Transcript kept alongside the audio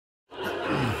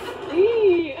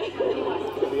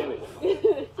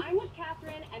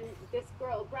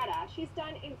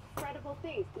simple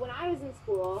things. When I was in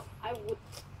school, I would.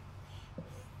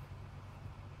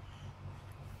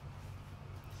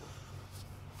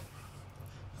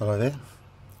 Hello there.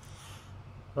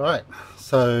 Right,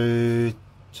 so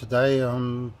today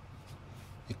I'm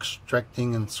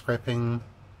extracting and scrapping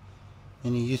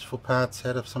any useful parts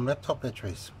out of some laptop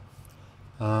batteries.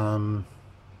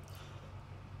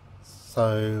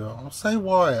 So I'll say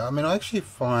why. I mean, I actually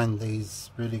find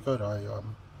these really good.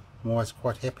 I'm always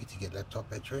quite happy to get laptop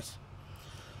batteries.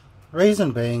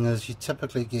 Reason being is you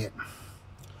typically get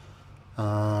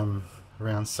around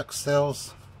 6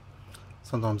 cells,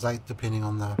 sometimes 8 depending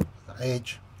on the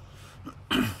age.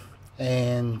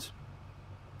 And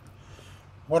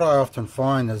what I often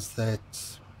find is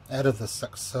that out of the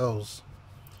 6 cells,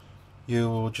 you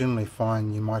will generally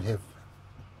find you might have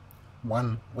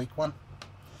one weak one,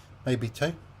 maybe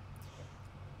 2,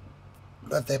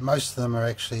 but that most of them are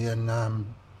actually in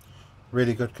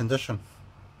really good condition.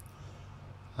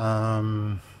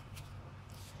 I've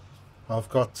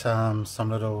got some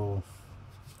little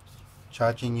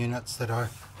charging units that I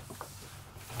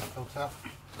built up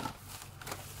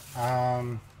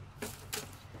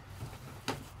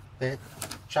that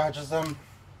charges them,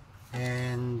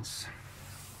 and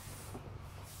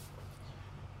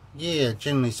yeah,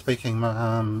 generally speaking,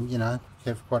 you know,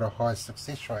 have quite a high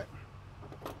success rate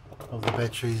of the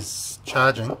batteries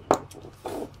charging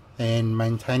and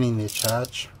maintaining their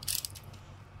charge,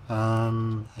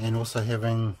 and also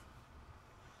having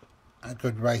a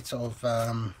good rate of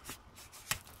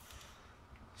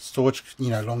storage, you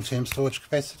know, long-term storage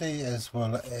capacity, as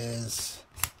well as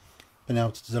being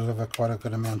able to deliver quite a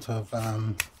good amount of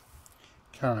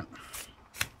current.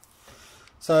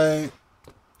 So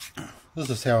this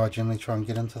is how I generally try and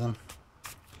get into them.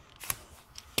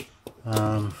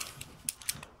 I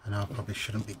know I probably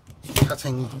shouldn't be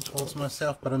cutting towards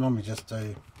myself, but I normally just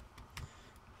do.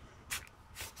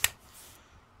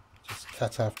 Just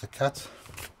cut after cut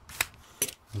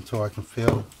until I can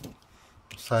feel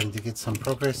I'm starting to get some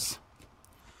progress.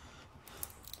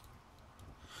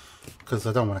 Because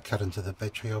I don't want to cut into the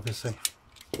battery, obviously.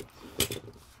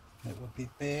 That would be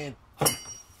bad.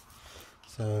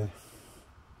 So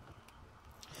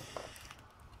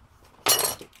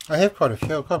I have quite a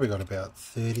few. I've probably got about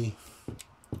 30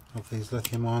 of these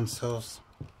lithium ion cells.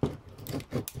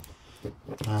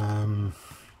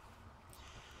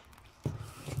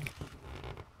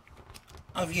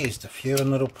 I've used a few in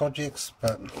little projects,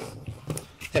 but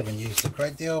haven't used a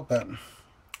great deal, but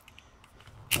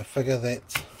I figure that,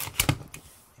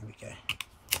 here we go,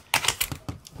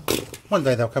 one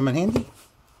day they'll come in handy,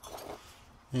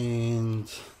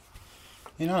 and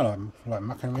you know, I like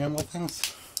mucking around with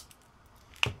things.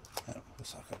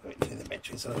 Looks like I went through the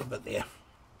batteries a little bit there.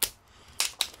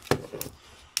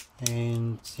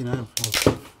 And you know,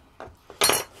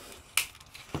 I've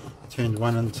turned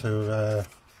one into a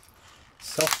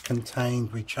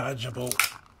self-contained rechargeable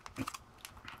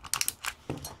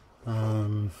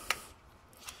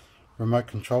remote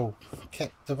control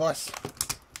CAT device,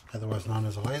 otherwise known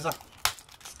as a laser.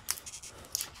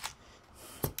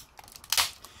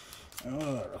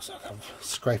 Oh, it looks like I've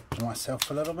scraped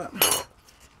myself a little bit.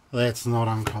 That's not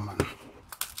uncommon.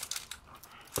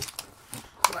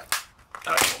 Right.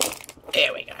 Oh,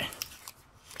 there we go.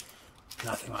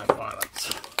 Nothing like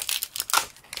violence.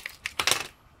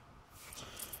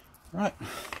 Right.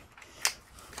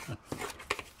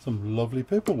 Some lovely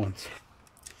purple ones.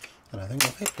 I don't think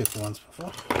I've had purple ones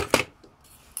before.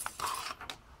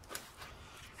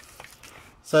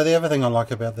 So the other thing I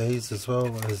like about these as well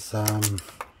is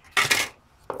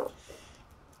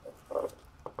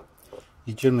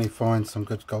you generally find some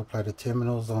good gold plated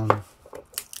terminals on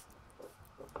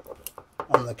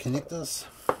the connectors.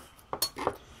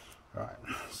 Right,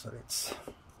 so let's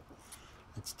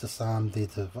disarm the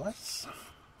device.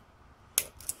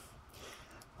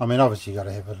 I mean, obviously you got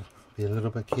to be a little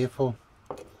bit careful.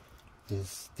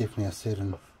 There's definitely a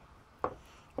certain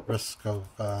risk of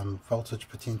voltage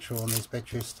potential on these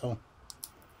batteries still.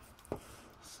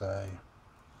 So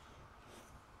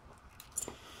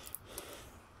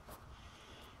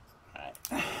right.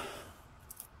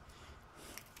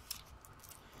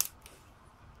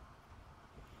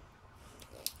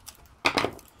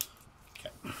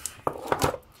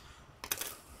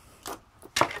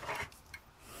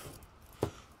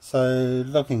 So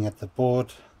looking at the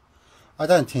board, I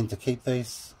don't tend to keep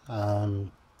these, though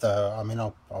I mean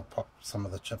I'll pop some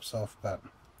of the chips off, but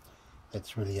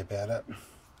that's really about it.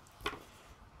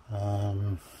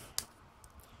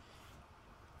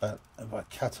 But if I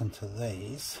cut into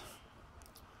these,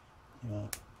 you'll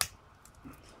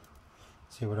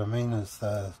see what I mean, is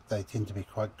they tend to be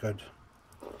quite good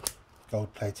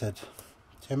gold plated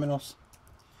terminals.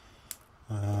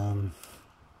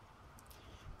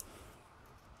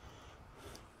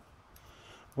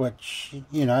 Which,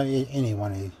 you know,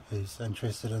 anyone who's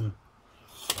interested in,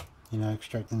 you know,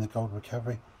 extracting the gold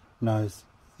recovery knows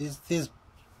there's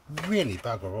really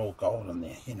bugger all gold in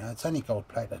there. You know, it's only gold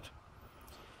plated.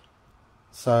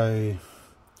 So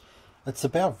it's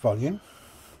about volume.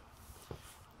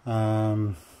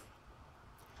 You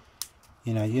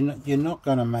know, you're not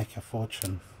going to make a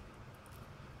fortune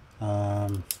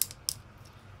doing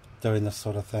this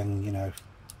sort of thing, you know,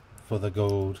 for the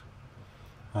gold.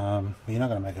 You're not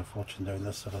going to make a fortune doing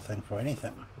this sort of thing for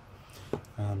anything,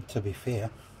 to be fair.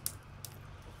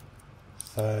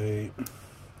 So,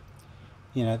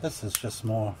 you know, this is just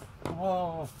more,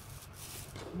 oh,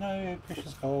 no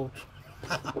precious gold.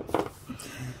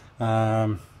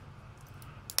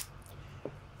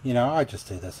 You know, I just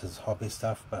do this as hobby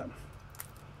stuff, but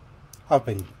I've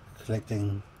been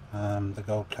collecting the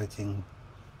gold plating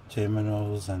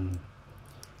terminals and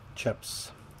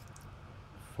chips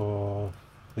for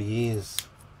years,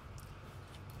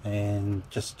 and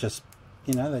just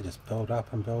you know, they just build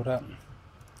up and build up.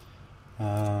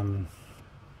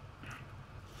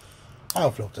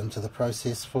 I've looked into the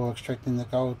process for extracting the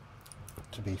gold,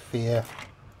 to be fair.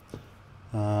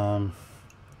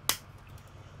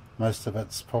 Most of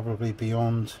it's probably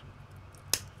beyond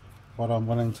what I'm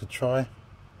willing to try.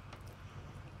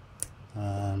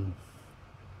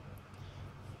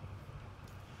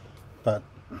 But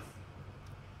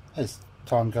as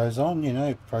time goes on, you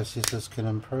know, processes can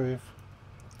improve.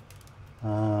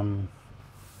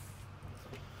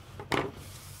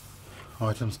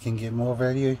 Items can get more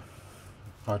value,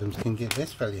 items can get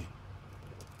less value.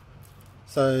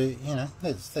 So, you know,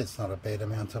 that's not a bad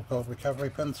amount of gold recovery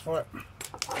pins for it.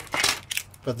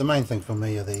 But the main thing for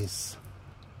me are these.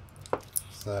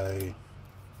 So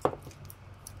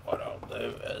what I'll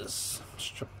do is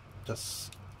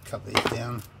just cut these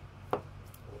down.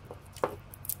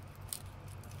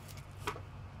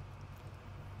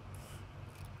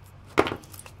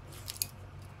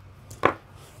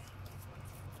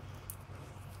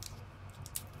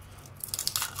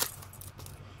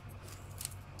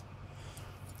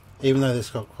 Even though this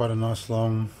got quite a nice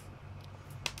long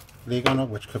leg on it,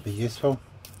 which could be useful,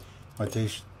 I do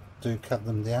cut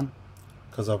them down,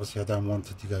 because obviously I don't want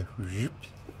it to go zoop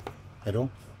at all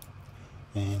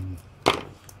and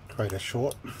create a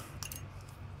short.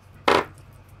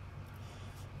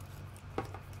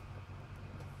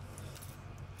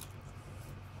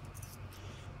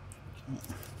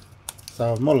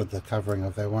 So I've mullered the covering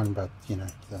of that one, but you know,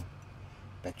 the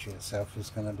battery itself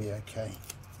is going to be okay.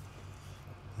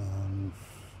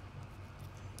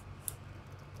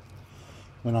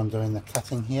 When I'm doing the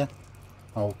cutting here,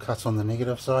 I'll cut on the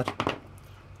negative side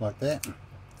like that,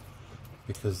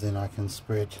 because then I can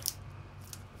spread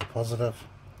the positive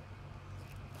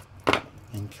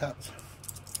and cut.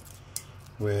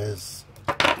 Whereas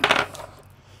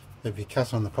if you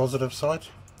cut on the positive side,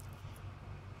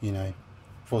 you know,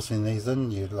 forcing these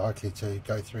in, you're likely to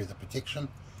go through the protection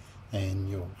and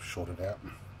you'll short it out.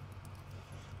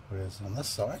 Whereas on this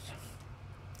side,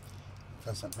 it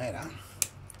doesn't matter,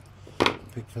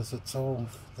 because it's all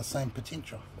the same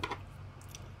potential.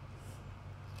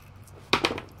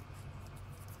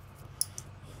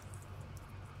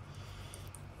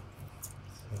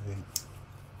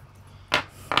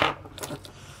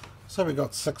 So we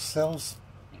got 6 cells.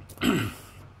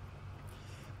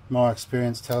 My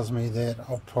experience tells me that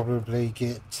I'll probably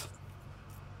get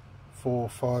 4 or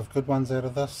 5 good ones out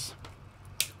of this,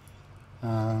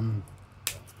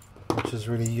 which is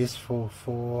really useful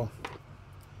for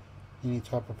any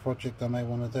type of project I may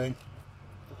want to do.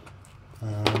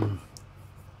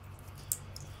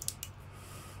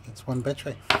 It's one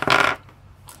battery.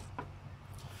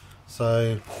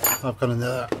 So I've got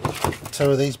another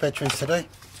 2 of these batteries today.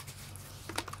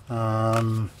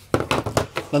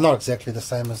 They're not exactly the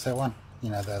same as that one, you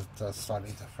know, they're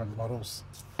slightly different models.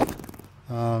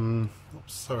 Oops,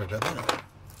 sorry about that.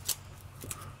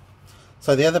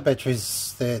 So the other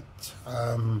batteries that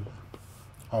I'll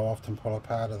often pull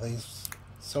apart are these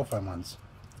cell phone ones.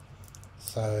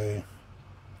 So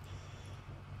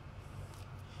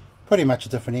pretty much a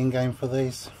different end game for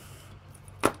these.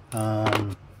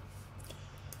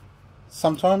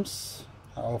 Sometimes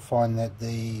I'll find that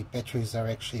the batteries are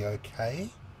actually okay,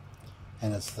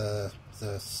 and it's the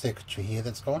circuitry here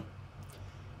that's gone.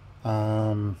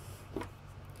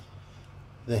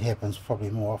 That happens probably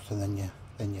more often than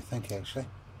you think, actually.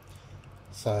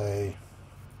 So,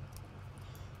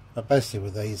 but basically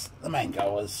with these, the main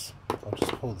goal is I'll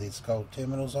just pull these gold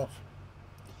terminals off.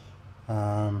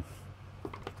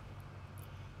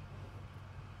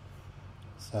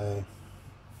 So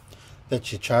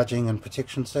that's your charging and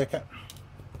protection circuit,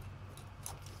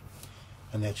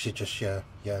 and that's just your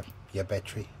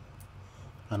battery,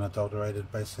 unadulterated.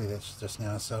 Basically, that's just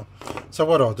now. So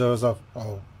what I'll do is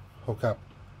I'll hook up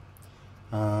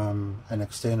an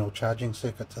external charging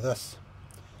circuit to this.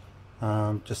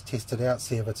 Just test it out,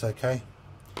 see if it's okay.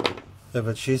 If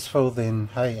it's useful, then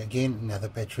hey, again, another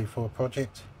battery for a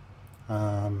project.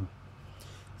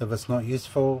 If it's not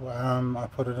useful, I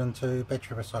put it into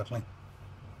battery recycling.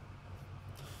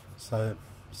 So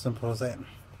simple as that.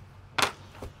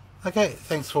 Okay,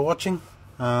 thanks for watching.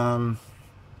 My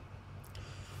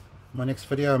next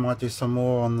video I might do some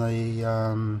more on the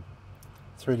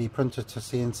 3D printer to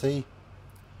CNC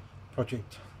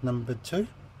project number 2,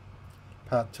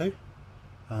 part 2.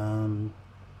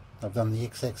 I've done the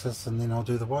x-axis and then I'll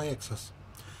do the y-axis.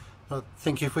 Well,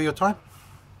 thank you for your time.